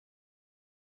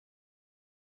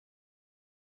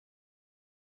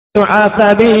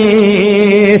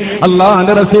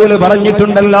അല്ലാഹുവിന്റെ റസൂൽ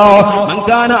പറഞ്ഞിട്ടുണ്ടല്ലോ, മൻ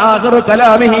കാന ആഖിറു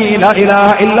കലാമിഹി ലാ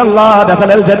ഇലാഹ ഇല്ലല്ലാഹ്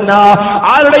ദഖലൽ ജന്ന.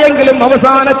 ആരുടെയെങ്കിലും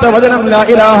അവസാനത്തെ വചനം ലാ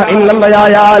ഇലാഹ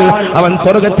ഇല്ലല്ലാഹയാൽ അവൻ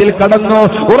സ്വർഗ്ഗത്തിൽ കടന്നു.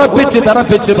 ഉറപ്പിച്ച്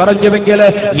തറപ്പിച്ച് പറഞ്ഞുവെങ്കിൽ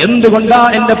എന്തുകൊണ്ടാ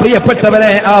എന്റെ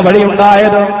പ്രിയപ്പെട്ടവരെ ആ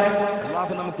വഴിയുണ്ടായത്?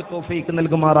 അല്ലാഹു നമുക്ക് തൗഫീഖ്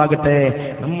നൽകുമാറാകട്ടെ.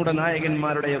 നമ്മുടെ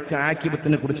നായകന്മാരുടെയൊക്കെ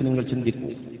ആഖിബത്തിനെ കുറിച്ച് നിങ്ങൾ ചിന്തിക്കൂ.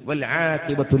 വൽ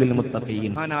ആഖിബത്തു ലിൽ മുത്തഖീൻ.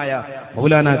 മഹാനായ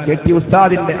മൗലാന കെ.ടി.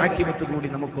 ഉസ്താദിന്റെ ആഖിബത്ത് കൂടി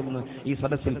നമുക്കൊന്ന് ഈ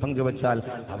സദസ്സിൽ പങ്കുവച്ചാൽ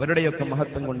അവരുടെയൊക്കെ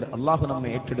മഹത്വം കൊണ്ട് അല്ലാഹു നമ്മെ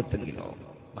ഏറ്റെടുത്തെങ്കിലോ.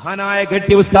 മഹാനായ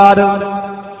കെ.ടി. ഉസ്താദ്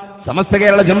സമസ്ത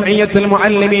കേരള ജംഇയ്യത്തുൽ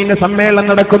മുഅല്ലിമീൻ സമ്മേളനം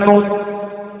നടക്കുന്നു.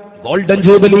 ഗോൾഡൻ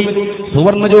ജൂബിലി,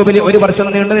 സുവർണ ജൂബിലി, ഒരു വർഷം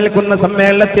നീണ്ടു നിൽക്കുന്ന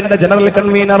സമ്മേളനത്തിന്റെ ജനറൽ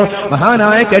കൺവീനർ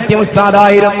മഹാനായ കെ.ടി.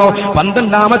 ഉസ്താദായിരുന്നു.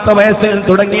 12ാമത്തെ വയസ്സിൽ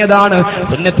തുടങ്ങിയതാണ്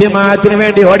സുന്നത്ത് ജമാഅത്തിന്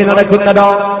വേണ്ടി ഓടി നടക്കുന്നതോ.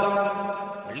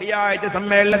 വെള്ളിയാഴ്ച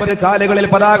സമ്മേളന കാലുകളിൽ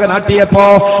പതാക നാട്ടിയപ്പോ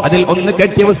അതിൽ ഒന്ന്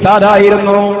കെ.ടി.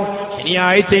 ഉസ്താദായിരുന്നു.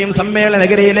 ശനിയാഴ്ചയും സമ്മേളന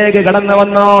നഗരിയിലേക്ക് കടന്നു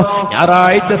വന്നു.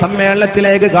 ഞായറാഴ്ച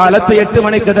സമ്മേളനത്തിലേക്ക് കാലത്ത് 8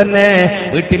 മണിക്ക് തന്നെ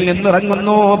വീട്ടിൽ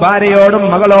നിന്നിറങ്ങുന്നു. ഭാര്യയോടും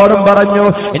മകളോടും പറഞ്ഞു,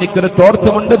 എനിക്കൊരു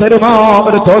തോർത്തുമുണ്ട് തരുമോ,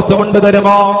 ഒരു തോർത്തുമുണ്ട്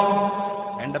തരുമോ?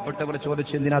 വേണ്ടപ്പെട്ടവർ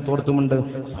ചോദിച്ചു, എന്തിനാ തോർത്തുമുണ്ട്?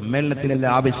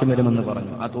 സമ്മേളനത്തിനെല്ലാം ആവശ്യം വരുമെന്ന്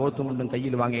പറഞ്ഞു. ആ തോർത്തുമുണ്ടും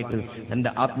കയ്യിൽ വാങ്ങിയിട്ട് തന്റെ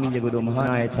ആത്മീയ ഗുരു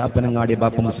മഹാനായ ചാപ്പനങ്ങാടി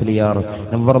ബാപ്പ മുസ്ലിയാർ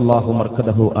നവ്വറല്ലാഹു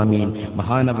മർക്കദഹു ആമീൻ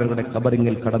മഹാനവരുടെ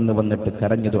ഖബറിങ്ങിൽ കടന്നു വന്നിട്ട്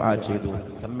കരഞ്ഞു ദുആ ചെയ്തു.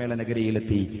 സമ്മേളന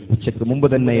നഗരിയിലെത്തി. ഉച്ചയ്ക്ക് മുമ്പ്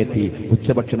തന്നെ എത്തി.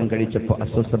 ഉച്ചഭക്ഷണം കഴിച്ചപ്പോൾ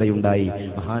അസ്വസ്ഥതയുണ്ടായി.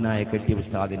 മഹാനായ കെ.ടി.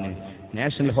 ഉസ്താദിന്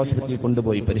നാഷണൽ ഹോസ്പിറ്റലിൽ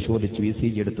കൊണ്ടുപോയി പരിശോധിച്ചു.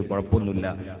 ECG എടുത്തു. കുഴപ്പമൊന്നുമില്ല.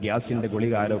 ഗ്യാസിന്റെ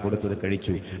ഗുളിക ആരോ കൊടുത്തത്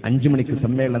കഴിച്ചു. 5 മണിക്ക്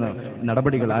സമ്മേളന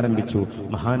നടപടികൾ ആരംഭിച്ചു.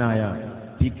 മഹാനായ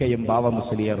PKM ബാവ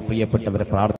മുസ്ലിയാർ പ്രിയപ്പെട്ടവരെ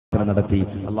പ്രാർത്ഥന നടത്തി.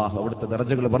 അള്ളാഹു അവിടുത്തെ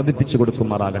ദർജകൾ വർദ്ധിപ്പിച്ചു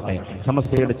കൊടുക്കുമാറാകട്ടെ.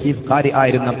 സമസ്തയുടെ ചീഫ് കാരി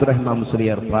ആയിരുന്ന അബ്ദുറഹ്മാൻ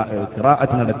മുസ്ലിയാർ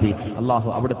ഖിറാഅത്ത് നടത്തി. അള്ളാഹു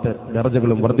അവിടുത്തെ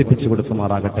ദർജകളും വർദ്ധിപ്പിച്ചു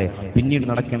കൊടുക്കുമാറാകട്ടെ. പിന്നീട്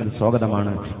നടക്കേണ്ടത്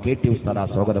സ്വാഗതമാണ്. കെ.ടി. ഉസ്താദ് ആ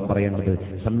സ്വാഗതം പറയേണ്ടത്.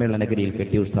 സമ്മേളന നഗരിയിൽ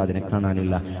കെ.ടി. ഉസ്താദിനെ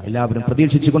കാണാനില്ല. എല്ലാവരും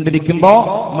പ്രതീക്ഷിച്ചു കൊണ്ടിരിക്കുമ്പോ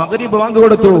മഗ്രിബ് ബാങ്ക്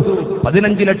കൊടുത്തു.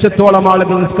 15 ലക്ഷത്തോളം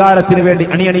ആളുകൾ നിസ്കാരത്തിന് വേണ്ടി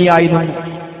അണിയണിയായിരുന്നു.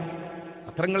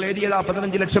 പത്രങ്ങൾ എഴുതിയതാ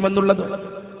 15 ലക്ഷം എന്നുള്ളത്.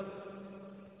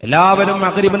 എല്ലാവരും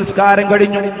മഗ്രിബ് നിസ്കാരം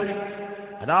കഴിഞ്ഞു.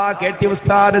 അതാ കെ.ടി.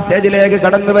 ഉസ്താദ് സ്റ്റേജിലേക്ക്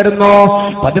കടന്നു വരുന്നു.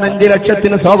 15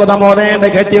 ലക്ഷത്തിന് സ്വാഗതമോദേണ്ട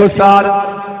കെ.ടി. ഉസ്താദ്.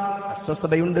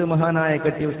 അസ്വസ്ഥതയുണ്ട് മഹാനായ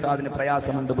കെ.ടി. ഉസ്താദിന്,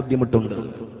 പ്രയാസമുണ്ട്, ബുദ്ധിമുട്ടുണ്ട്.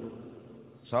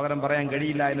 സ്വാഗതം പറയാൻ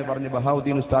കഴിയില്ല എന്ന് പറഞ്ഞ്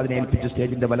ബഹാവുദ്ദീൻ ഉസ്താദിനെ ഏൽപ്പിച്ച്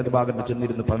സ്റ്റേജിന്റെ വലതുഭാഗത്ത്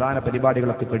ചെന്നിരുന്നു. പ്രധാന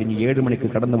പരിപാടികളൊക്കെ കഴിഞ്ഞ് 7 മണിക്ക്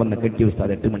കടന്നു വന്ന കെ.ടി.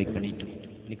 ഉസ്താദ് 8 മണിക്ക് എണീറ്റു.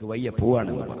 എനിക്ക് വയ്യ,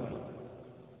 പോവാണെന്ന് പറഞ്ഞു.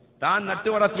 താൻ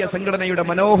നട്ടുവളർത്തിയ സംഘടനയുടെ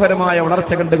മനോഹരമായ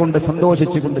വളർച്ച കണ്ടുകൊണ്ട്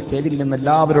സന്തോഷിച്ചുകൊണ്ട് സ്റ്റേജിൽ നിന്ന്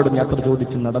എല്ലാവരോടും യാത്ര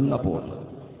ചോദിച്ച് നടന്ന പോകുന്നു.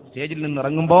 സ്റ്റേജിൽ നിന്ന്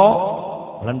ഇറങ്ങുമ്പോ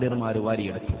വളണ്ടിയർമാർ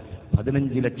വാരിയെടുത്തു.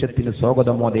 15 ലക്ഷത്തിന്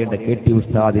സ്വാഗതമോദേണ്ട കെ.ടി.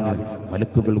 ഉസ്താദിന്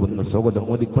മലക്കുകൾ വന്ന് സ്വാഗതം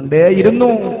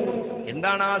മോദിക്കൊണ്ടേയിരുന്നു.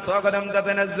 എന്താണ് ആ സ്വാഗതം?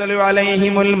 തതനസ്സലു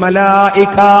അലൈഹിമുൽ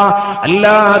മലായിക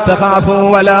അല്ലാ തഖാഫു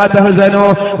വലാ തഹ്സനു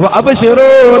വഅബ്ശിറൂ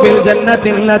ബിൽ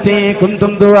ജന്നത്തിൽ ലതീ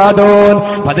കുൻതും തുഅദൂൻ.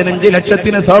 15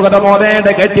 ലക്ഷത്തിന് സ്വാഗതമോദേണ്ട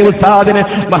കെ.ടി. ഉസ്താദിന്,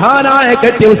 മഹാനായ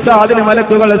കെ.ടി. ഉസ്താദിന്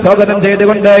മലക്കുകൾ സ്വാഗതം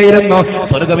ചെയ്തുകൊണ്ടേയിരുന്നു.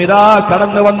 സ്വർഗ്ഗമിതാ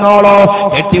കടന്നു വന്നോളോ.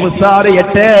 കെ.ടി. ഉസ്താദ്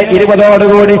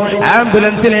 8:20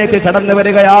 ആംബുലൻസിലേക്ക് കടന്നു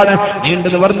വരികയാണ്. നീണ്ടു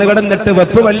നിവർന്നു കിടന്നിട്ട്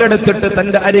വെപ്പ് വെല്ലെടുത്തിട്ട്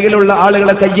തന്റെ അരികിലുള്ള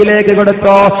ആളുകളെ കയ്യിലേക്ക്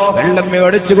കൊടുത്തോ. വെള്ളം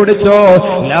മേടിച്ചു കുടിച്ചോ.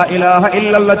 ലാ ഇലാഹ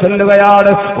ഇല്ലല്ലാഹ്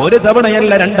ചൊല്ലുകയാണ്. ഒരു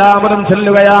തവണയല്ല, രണ്ടാമതും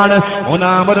ചൊല്ലുകയാണ്.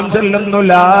 മൂന്നാമതും ചൊല്ലുന്നു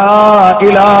ലാ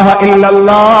ഇലാഹ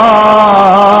ഇല്ലല്ലാഹ്.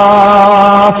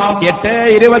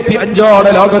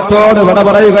 8:25 ലോകത്തോട് വിട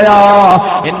പറയുകയാ.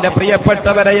 എന്റെ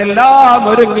പ്രിയപ്പെട്ടവരെ എല്ലാം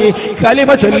ഒരുങ്ങി കലിമ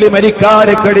ചൊല്ലി മരിക്കാൻ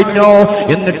കഴിഞ്ഞു.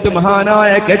 എന്നിട്ട്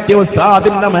മഹാനായ കെ.ടി.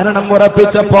 ഉസ്താദിന്റെ മരണം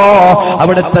ഉറപ്പിച്ചപ്പോ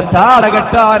അവിടുത്തെ താട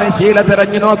കെട്ടാൻ ശീല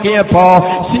തിരഞ്ഞു നോക്കിയപ്പോ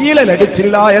ശീല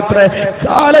ലഭിച്ചില്ല. എത്ര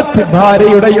കാലത്ത്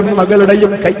ഭാര്യയുടെയും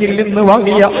മകളുടെയും കയ്യിൽ നിന്ന്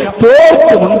വാങ്ങിയ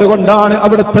തോർത്തുമുണ്ടുകൊണ്ടാണ്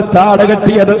അവിടുത്തെ താട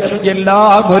കെട്ടിയത്.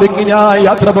 എല്ലാം ഒരുങ്ങി ഞാൻ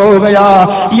യാത്ര പോവുകയാ.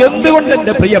 എന്തുകൊണ്ട്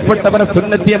എന്റെ പ്രിയപ്പെട്ടവരെ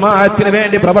സുന്നത്ത് ജമാഅത്തിന്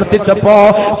വേണ്ടി പ്രവർത്തിച്ചപ്പോ,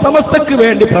 സമസ്തക്ക്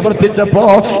വേണ്ടി പ്രവർത്തിച്ചപ്പോ,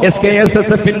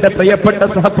 SKSSFന്റെ പ്രിയപ്പെട്ട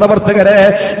സഹപ്രവർത്തകരെ,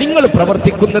 നിങ്ങൾ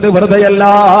പ്രവർത്തിക്കുന്നത് വെറുതെയല്ല.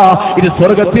 ഇത്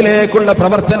സ്വർഗത്തിലേക്കുള്ള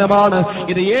പ്രവർത്തനമാണ്.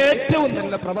 ഇത് ഏറ്റവും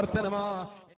നല്ല പ്രവർത്തനമാണ്.